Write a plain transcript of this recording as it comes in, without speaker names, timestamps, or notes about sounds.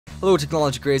Hello,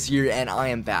 Technologycrazy here, and I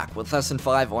am back with lesson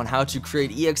 5 on how to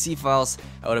create EXE files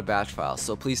out of batch files.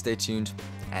 So please stay tuned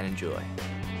and enjoy.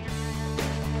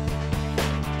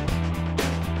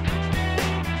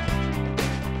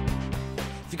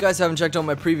 If you guys haven't checked out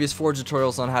my previous 4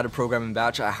 tutorials on how to program in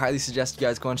batch, I highly suggest you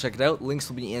guys go and check it out. Links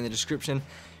will be in the description.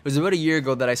 It was about a year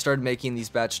ago that I started making these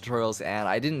batch tutorials, and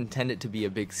I didn't intend it to be a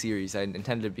big series. I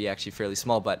intended it to be actually fairly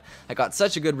small, but I got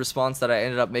such a good response that I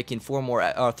ended up making 3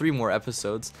 more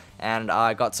episodes, and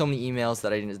I got so many emails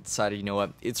that I decided, you know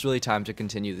what, it's really time to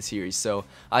continue the series. So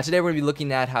today we're going to be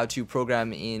looking at how to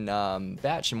program in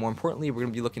batch, and more importantly, we're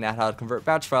going to be looking at how to convert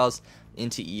batch files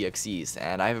into EXEs,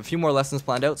 and I have a few more lessons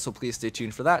planned out, so please stay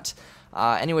tuned for that.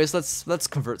 Anyways, let's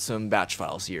convert some batch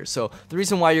files here. So the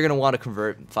reason why you're going to want to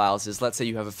convert files is, let's say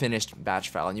you have a finished batch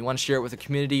file and you want to share it with a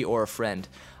community or a friend,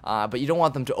 but you don't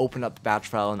want them to open up the batch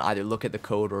file and either look at the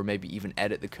code or maybe even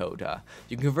edit the code.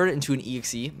 You can convert it into an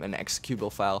EXE, an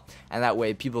executable file, and that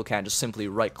way people can just simply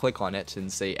right click on it and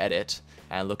say edit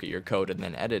and look at your code and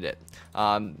then edit it.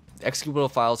 Executable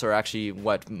files are actually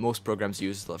what most programs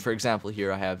use. For example,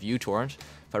 here I have uTorrent.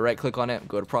 If I right click on it,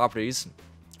 go to properties,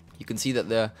 you can see that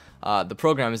the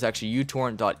program is actually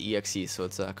uTorrent.exe, so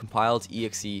it's a compiled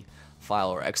EXE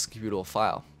file or executable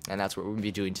file, and that's what we're going to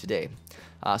be doing today.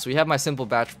 So we have my simple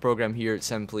batch program here. It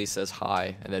simply says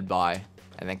hi and then bye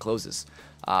and then closes.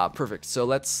 Perfect. So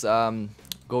let's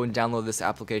go and download this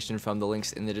application from the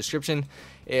links in the description.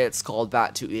 It's called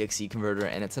bat to exe converter,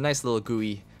 and it's a nice little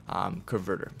GUI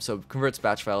converter. So it converts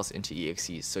batch files into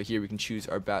EXEs. So here we can choose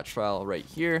our batch file right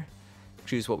here,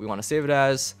 choose what we want to save it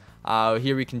as.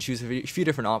 Here we can choose a few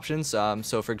different options.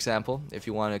 So for example, if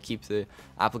you want to keep the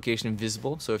application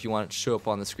visible, so if you want it to show up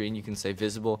on the screen, you can say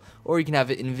visible, or you can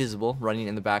have it invisible running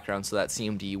in the background so that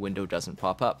CMD window doesn't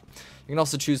pop up. You can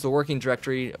also choose the working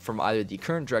directory from either the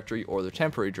current directory or the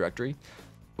temporary directory.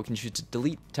 We can choose to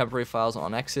delete temporary files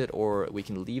on exit, or we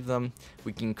can leave them.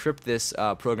 We can encrypt this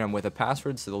program with a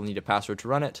password, so they'll need a password to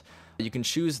run it. You can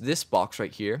choose this box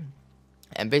right here.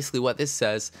 And basically what this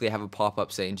says, they have a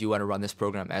pop-up saying, do you want to run this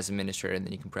program as administrator? And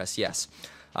then you can press yes.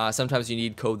 Sometimes you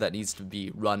need code that needs to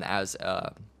be run as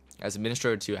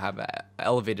administrator to have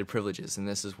elevated privileges, and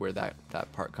this is where that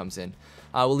part comes in.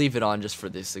 We'll leave it on just for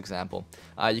this example.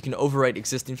 You can overwrite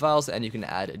existing files, and you can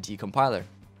add a decompiler.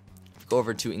 Go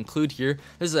over to include here.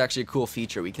 This is actually a cool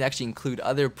feature. We can actually include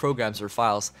other programs or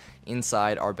files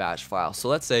inside our batch file. So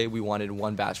let's say we wanted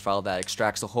one batch file that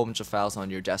extracts a whole bunch of files on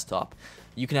your desktop.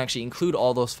 You can actually include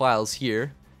all those files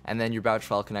here, and then your batch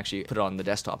file can actually put it on the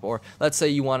desktop. Or let's say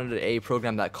you wanted a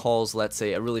program that calls, let's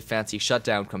say, a really fancy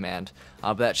shutdown command,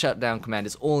 but that shutdown command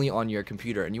is only on your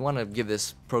computer, and you want to give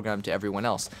this program to everyone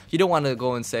else. You don't want to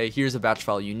go and say, here's a batch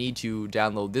file, you need to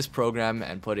download this program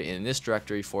and put it in this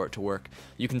directory for it to work.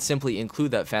 You can simply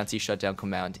include that fancy shutdown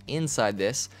command inside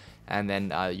this, and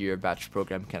then your batch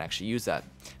program can actually use that.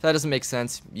 If that doesn't make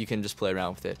sense, you can just play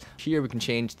around with it. Here we can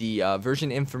change the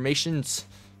version informations,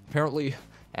 apparently,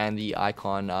 and the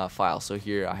icon file. So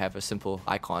here I have a simple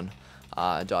icon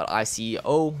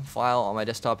 .ico file on my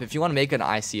desktop. If you want to make an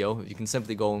ICO, you can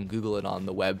simply go and Google it on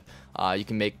the web. You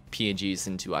can make PNGs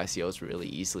into ICOs really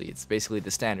easily. It's basically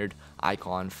the standard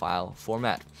icon file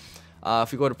format.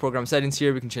 If we go to program settings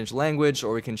here, we can change language,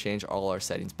 or we can change all our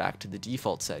settings back to the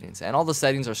default settings. And all the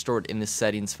settings are stored in this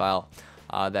settings file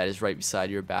that is right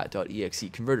beside your bat.exe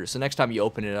converter. So next time you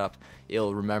open it up,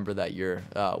 it'll remember that you're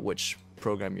which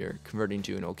program you're converting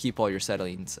to, and it'll keep all your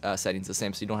settings the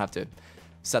same, so you don't have to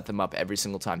set them up every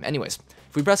single time. Anyways,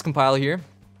 if we press compile here,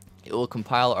 it will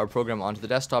compile our program onto the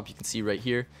desktop. You can see right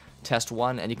here, test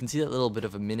 1, and you can see that little bit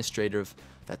of administrative,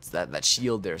 that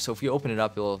shield there. So if you open it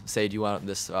up, it'll say, do you want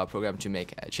this program to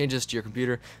make changes to your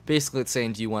computer? Basically it's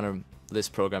saying, do you want this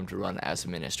program to run as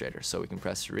administrator? So we can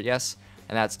press yes,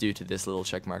 and that's due to this little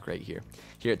check mark right here.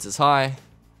 Here it says hi,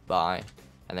 bye,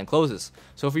 and then closes.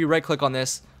 So if we right click on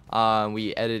this,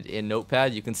 we edit in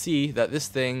Notepad, you can see that this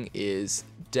thing is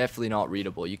definitely not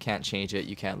readable. You can't change it,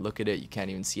 you can't look at it, you can't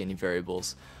even see any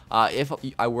variables. If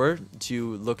I were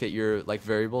to look at your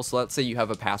variables, so let's say you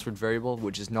have a password variable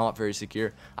which is not very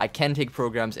secure, I can take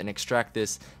programs and extract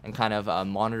this and kind of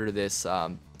monitor this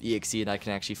EXE, and I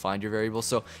can actually find your variables.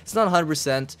 So it's not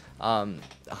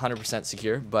 100%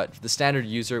 secure, but the standard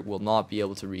user will not be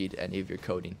able to read any of your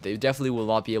coding. They definitely will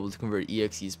not be able to convert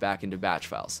EXEs back into batch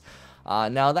files.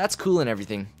 Now that's cool and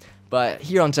everything, but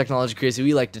here on Technologycrazy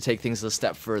we like to take things a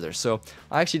step further. So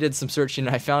I actually did some searching,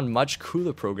 and I found a much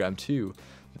cooler program too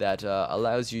that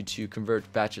allows you to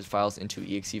convert batches files into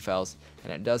EXE files,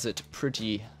 and it does it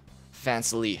pretty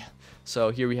fancily. So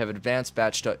here we have advanced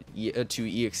batch to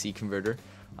EXE converter.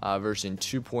 version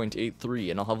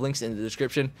 2.83, and I'll have links in the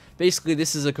description. Basically,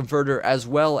 this is a converter as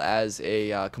well as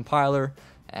a compiler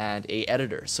and a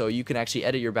editor, so you can actually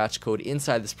edit your batch code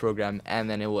inside this program, and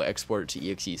then it will export it to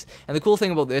EXEs. And the cool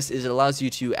thing about this is it allows you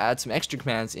to add some extra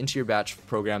commands into your batch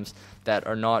programs that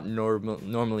are not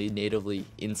normally natively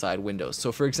inside Windows.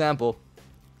 So for example,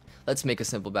 let's make a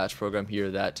simple batch program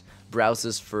here that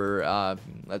browses for,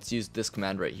 let's use this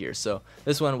command right here. So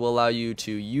this one will allow you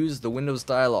to use the Windows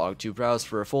dialog to browse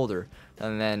for a folder,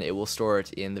 and then it will store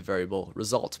it in the variable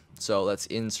result. So let's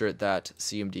insert that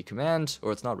cmd command,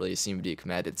 or it's not really a cmd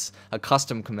command, it's a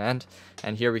custom command.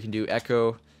 And here we can do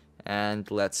echo, and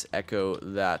let's echo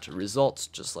that result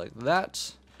just like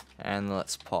that, and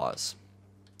let's pause.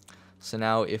 So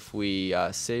now if we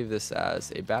save this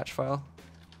as a batch file,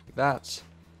 like that,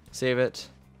 save it,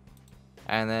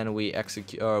 and then we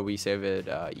execute, or we save it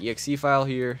exe file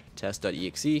here,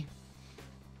 test.exe,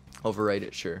 overwrite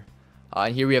it, sure.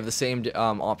 And here we have the same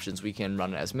options. We can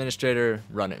run it as administrator,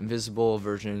 run it invisible,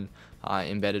 version,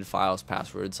 embedded files,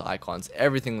 passwords, icons,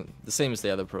 everything the same as the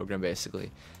other program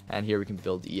basically. And here we can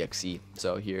build exe.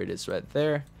 So here it is right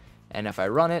there. And if I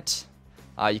run it,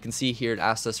 you can see here it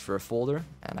asks us for a folder,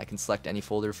 and I can select any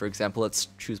folder. For example, let's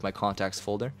choose my contacts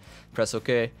folder. Press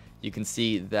OK. You can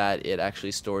see that it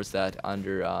actually stores that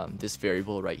under this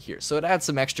variable right here. So it adds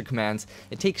some extra commands.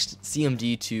 It takes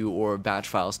cmd2 or batch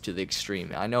files to the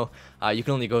extreme. I know you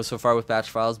can only go so far with batch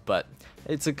files, but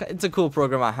it's a cool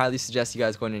program. I highly suggest you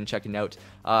guys go in and check it out.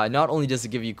 Not only does it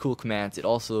give you cool commands, it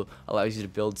also allows you to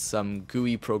build some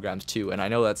GUI programs too. And I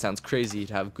know that sounds crazy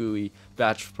to have GUI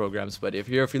batch programs, but if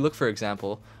you look, for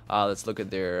example, let's look at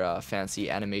their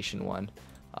fancy animation one,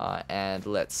 and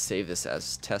let's save this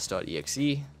as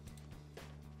test.exe.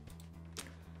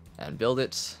 And build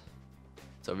it.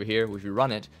 It's over here. If you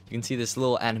run it, you can see this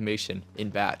little animation in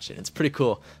batch, and it's pretty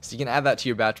cool. So you can add that to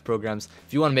your batch programs.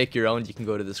 If you want to make your own, you can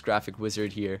go to this graphic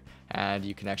wizard here, and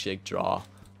you can actually draw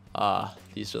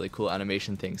these really cool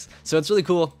animation things. So it's really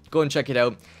cool. Go and check it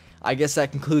out. I guess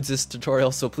that concludes this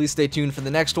tutorial, so please stay tuned for the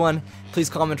next one.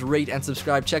 Please comment, rate, and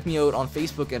subscribe. Check me out on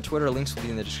Facebook and Twitter. Links will be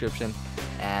in the description.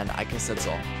 And I guess that's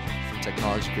all from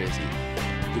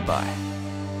Technologycrazy. Goodbye.